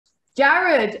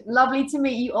Jared, lovely to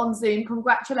meet you on Zoom.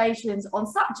 Congratulations on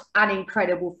such an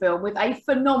incredible film with a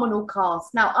phenomenal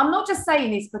cast. Now, I'm not just saying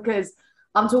this because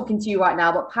I'm talking to you right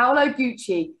now, but Paolo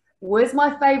Gucci was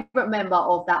my favorite member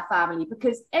of that family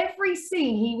because every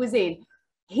scene he was in,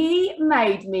 he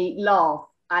made me laugh.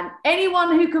 And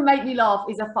anyone who can make me laugh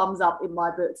is a thumbs up in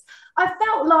my books. I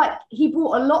felt like he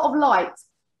brought a lot of light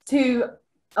to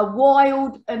a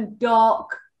wild and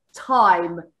dark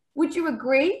time. Would you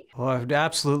agree? Well, I would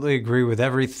absolutely agree with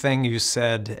everything you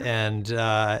said, and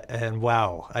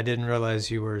wow, I didn't realize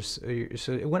you were.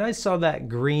 So when I saw that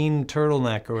green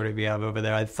turtleneck or whatever you have over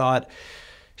there, I thought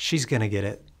she's gonna get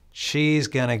it. She's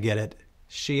gonna get it.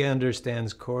 She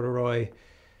understands corduroy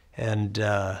and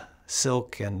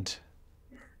silk and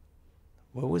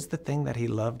what was the thing that he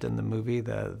loved in the movie?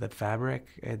 The fabric.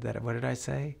 That what did I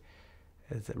say?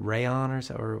 Is it rayon or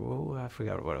so? Or oh, I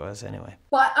forgot what it was. Anyway.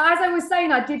 But as I was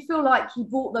saying, I did feel like he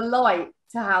brought the light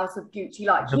to House of Gucci.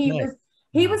 Like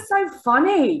he was so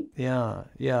funny. Yeah,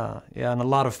 and a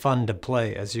lot of fun to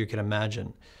play, as you can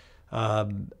imagine.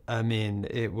 I mean,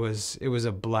 it was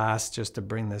a blast just to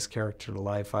bring this character to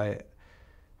life. I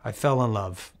fell in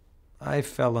love. I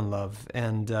fell in love,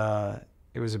 and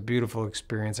it was a beautiful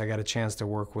experience. I got a chance to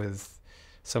work with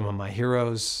some of my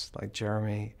heroes like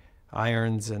Jeremy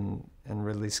Irons and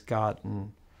Ridley Scott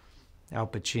and Al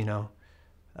Pacino.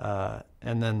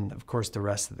 And then, of course, the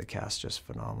rest of the cast, just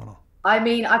phenomenal. I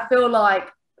mean, I feel like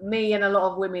me and a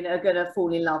lot of women are going to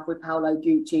fall in love with Paolo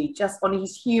Gucci just on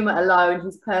his humor alone,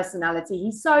 his personality.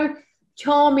 He's so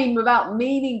charming without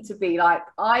meaning to be. Like,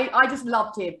 I just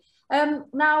loved him.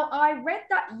 Now, I read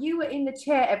that you were in the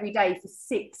chair every day for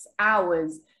 6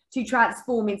 hours to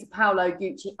transform into Paolo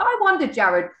Gucci. I wonder,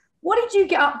 Jared, what did you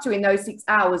get up to in those 6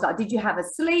 hours? Like, did you have a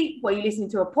sleep? Were you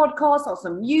listening to a podcast or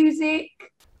some music?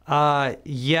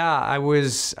 Yeah, I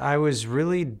was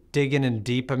really digging in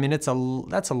deep. I mean, that's a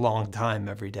long time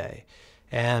every day,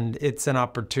 and it's an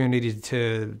opportunity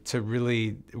to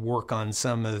really work on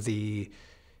some of the,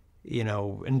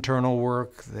 internal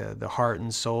work, the heart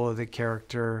and soul of the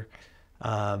character,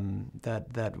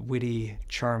 that witty,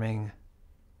 charming,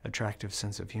 attractive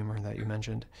sense of humor that you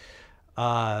mentioned.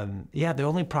 Yeah, the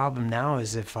only problem now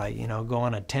is if I, go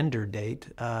on a Tinder date,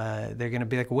 they're going to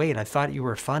be like, wait, I thought you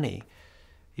were funny.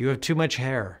 You have too much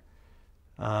hair.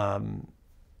 And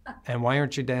why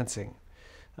aren't you dancing?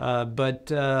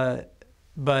 But I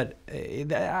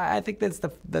think that's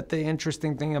the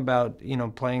interesting thing about,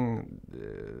 playing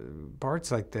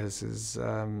parts like this is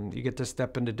you get to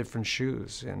step into different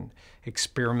shoes and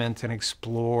experiment and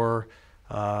explore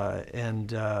and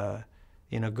go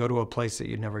to a place that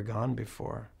you've never gone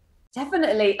before.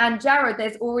 Definitely. And Jared,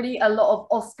 there's already a lot of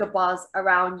Oscar buzz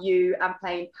around you and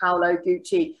playing Paolo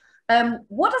Gucci.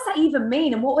 What does that even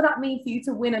mean? And what would that mean for you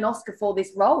to win an Oscar for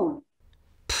this role?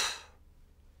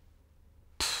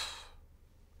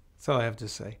 That's all I have to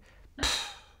say.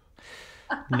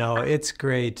 No, it's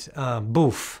great.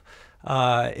 Boof.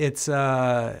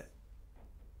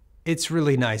 It's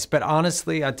really nice. But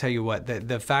honestly, I'll tell you what,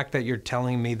 the fact that you're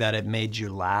telling me that it made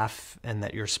you laugh and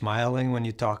that you're smiling when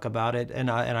you talk about it, and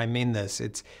I mean this,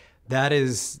 that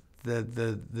is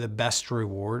the best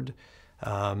reward.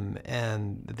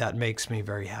 And that makes me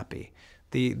very happy.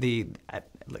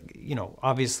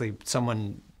 Obviously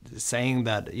someone saying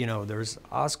that, there's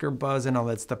Oscar buzz and all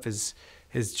that stuff is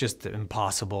just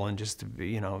impossible and just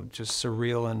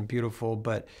surreal and beautiful.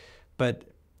 But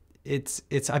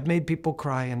I've made people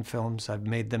cry in films. I've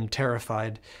made them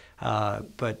terrified.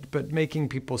 But making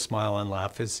people smile and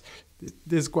laugh is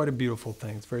quite a beautiful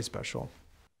thing. It's very special.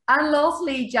 And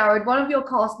lastly, Jared, one of your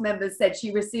cast members said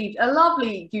she received a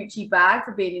lovely Gucci bag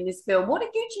for being in this film. What did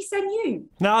Gucci send you?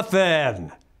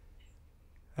 Nothing.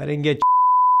 I didn't get.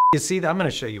 You see, I'm going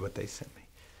to show you what they sent me.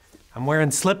 I'm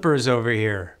wearing slippers over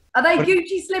here. Are they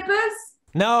Gucci slippers?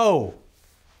 No.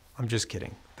 I'm just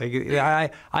kidding.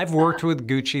 I've worked with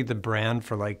Gucci, the brand,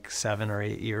 for like 7 or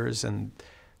 8 years, and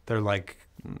they're like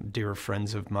dear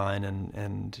friends of mine,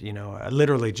 and I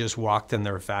literally just walked in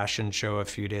their fashion show a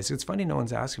few days. It's funny no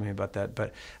one's asking me about that,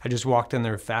 but I just walked in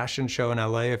their fashion show in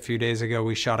LA a few days ago.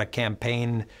 We shot a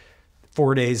campaign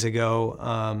 4 days ago,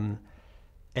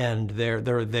 and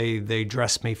they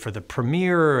dressed me for the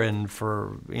premiere and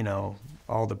for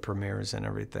all the premieres and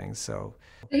everything. So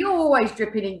you're always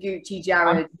dripping in Gucci,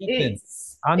 Jared.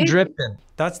 I'm dripping.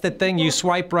 That's the thing. You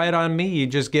swipe right on me, you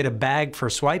just get a bag for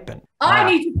swiping. I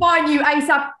need to find you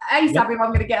ASAP if I'm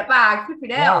going to get a bag. Flip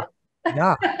it out.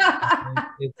 Yeah.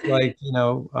 It's like,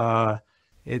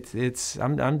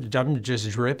 I'm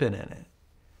just dripping in it.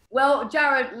 Well,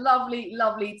 Jared,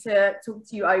 lovely to talk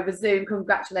to you over Zoom.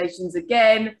 Congratulations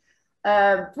again.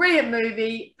 Brilliant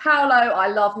movie. Paolo, I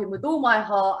love him with all my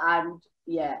heart. And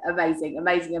yeah, amazing,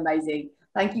 amazing, amazing.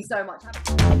 Thank you so much.